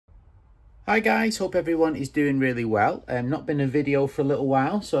Hi guys, hope everyone is doing really well. Not been a video for a little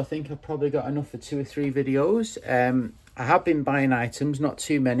while, so I think I've probably got enough for 2 or 3 videos. I have been buying items, not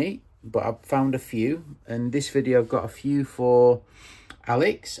too many, but I've found a few. And this video I've got a few for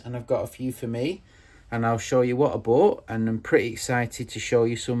Alex and I've got a few for me. And I'll show you what I bought, and I'm pretty excited to show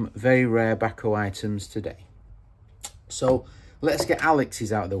you some very rare Bahco items today. So let's get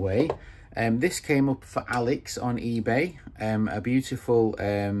Alex's out of the way. This came up for Alex on eBay, a beautiful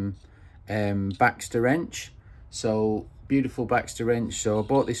Baxter wrench. So beautiful Baxter wrench. So I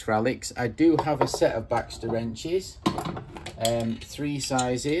bought this for Alex. I do have a set of Baxter wrenches, 3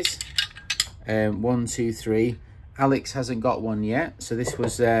 sizes, 1, 2, 3. Alex hasn't got one yet, so this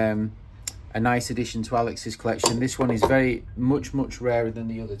was a nice addition to Alex's collection. This one is very much rarer than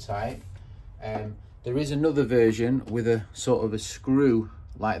the other type. There is another version with a sort of a screw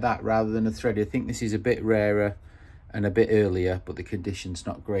like that rather than a thread. I think this is a bit rarer and a bit earlier, but the condition's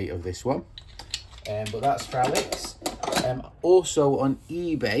not great of this one. But that's for Alex. Also on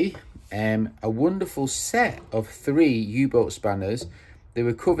eBay, a wonderful set of 3 U-boat spanners. They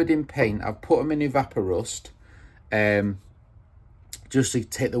were covered in paint. I've put them in Evaporust just to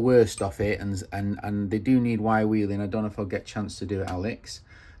take the worst off it, and they do need wire wheeling. I don't know if I'll get a chance to do it, Alex.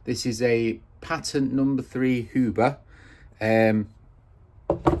 This is a patent number 3 Huber.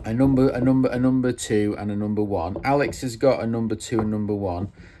 A number 2 and a number 1. Alex has got a number 2 and number 1.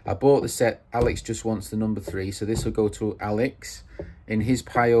 I bought the set. Alex just wants the number 3, so this will go to Alex in his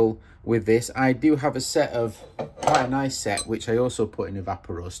pile with this. I do have a set of quite a nice set which I also put in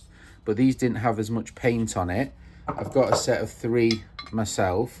Evaporust, but these didn't have as much paint on it. I've got a set of 3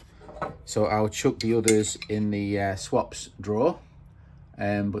 myself, so I'll chuck the others in the swaps drawer.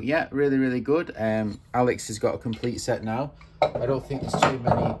 But yeah, really good. Alex has got a complete set now. I don't think there's too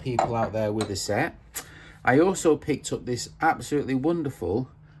many people out there with a set. I also picked up this absolutely wonderful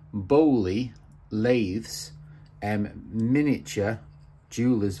Bowley lathes miniature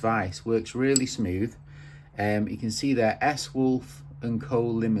jeweler's vice. Works really smooth. You can see there, S Wolf and Co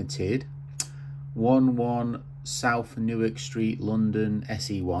Limited, 11 South Newark Street, London,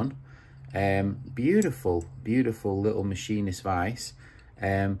 SE1. Beautiful little machinist vice.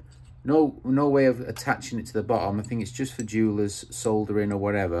 No way of attaching it to the bottom. I think it's just for jewelers soldering or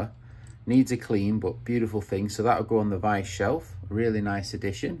whatever. Needs a clean, but beautiful thing. So that'll go on the vice shelf. Really nice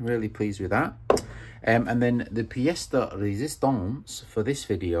addition. Really pleased with that. And then the pièce de résistance for this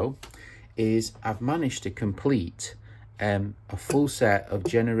video is I've managed to complete a full set of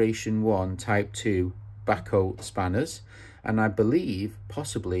Generation 1 Type 2 Bahco spanners. And I believe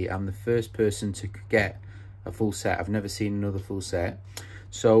possibly I'm the first person to get a full set. I've never seen another full set.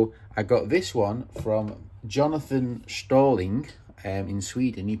 So I got this one from Jonathan Stalling in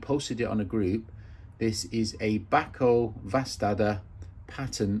Sweden. He posted it on a group. This is a Bahco Vastada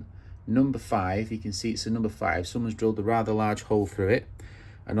patent number 5. You can see it's a number 5. Someone's drilled a rather large hole through it.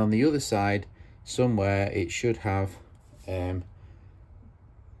 And on the other side, somewhere, it should have Made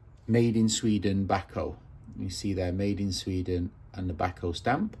in Sweden Bahco. You see there, Made in Sweden and the Bahco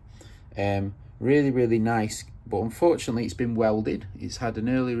stamp. Really nice, but unfortunately it's been welded. It's had an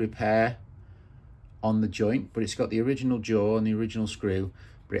early repair on the joint, but it's got the original jaw and the original screw,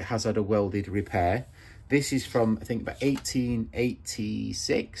 but it has had a welded repair. This is from, I think, about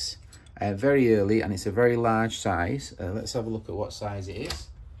 1886, very early, and it's a very large size. Let's have a look at what size it is.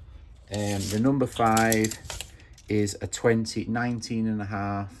 The number 5 is a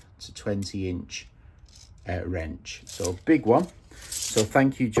 19.5 to 20 inch wrench, so big one. So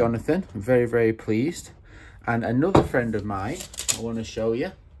thank you, Jonathan. I'm very pleased. And another friend of mine, I want to show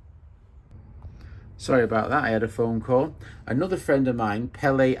you. Sorry about that, I had a phone call. Another friend of mine,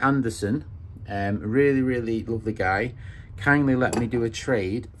 Pelle Anderson, really lovely guy, kindly let me do a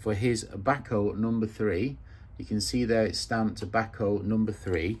trade for his Bahco number 3. You can see there it's stamped Bahco number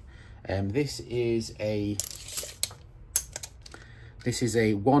 3. This is a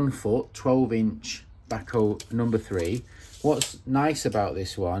 1 foot 12 inch Bahco number 3. What's nice about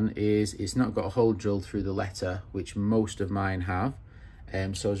this one is it's not got a hole drilled through the letter, which most of mine have.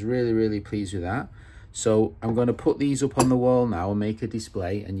 So I was really pleased with that. So I'm going to put these up on the wall now and make a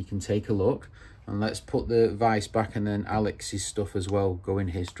display, and you can take a look. And let's put the vice back, and then Alex's stuff as well go in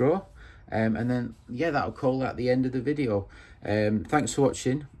his drawer. And then, yeah, that'll call that the end of the video. Thanks for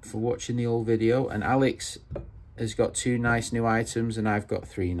watching the old video. And Alex has got 2 nice new items, and I've got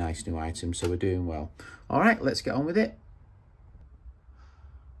 3 nice new items, so we're doing well. All right, let's get on with it.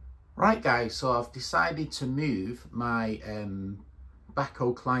 Right guys, so I've decided to move my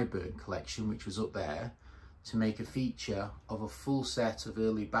Bahco Clyburn collection, which was up there, to make a feature of a full set of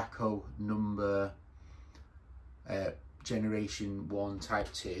early Bahco number Generation 1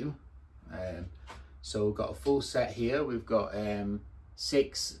 Type 2. So we've got a full set here. We've got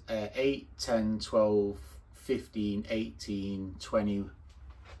 6, 8, 10, 12, 15, 18, 20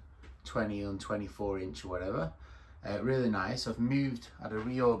 and 24 inch or whatever. Really nice. I've moved, had a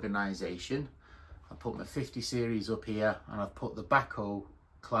reorganisation. I put my 50 series up here, and I've put the Bahco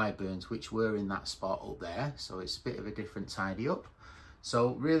Clyburns, which were in that spot, up there. So it's a bit of a different tidy up.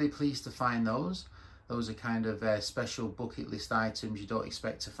 So really pleased to find those. Those are kind of special bucket list items you don't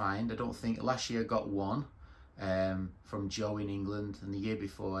expect to find. I don't think, last year I got one from Joe in England, and the year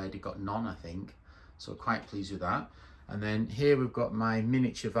before I got none, I think. So quite pleased with that. And then here we've got my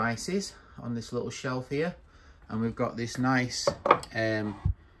miniature vices on this little shelf here. And we've got this nice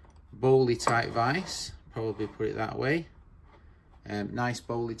bowly type vice, probably put it that way. Nice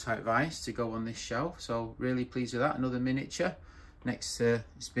bowly type vice to go on this shelf. So really pleased with that. Another miniature next to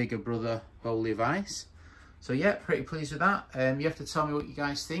its bigger brother bowly vice. So yeah, pretty pleased with that. You have to tell me what you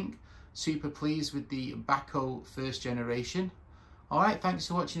guys think. Super pleased with the Bahco first generation. All right, thanks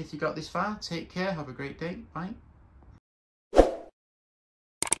for watching. If you got this far, take care, have a great day, bye.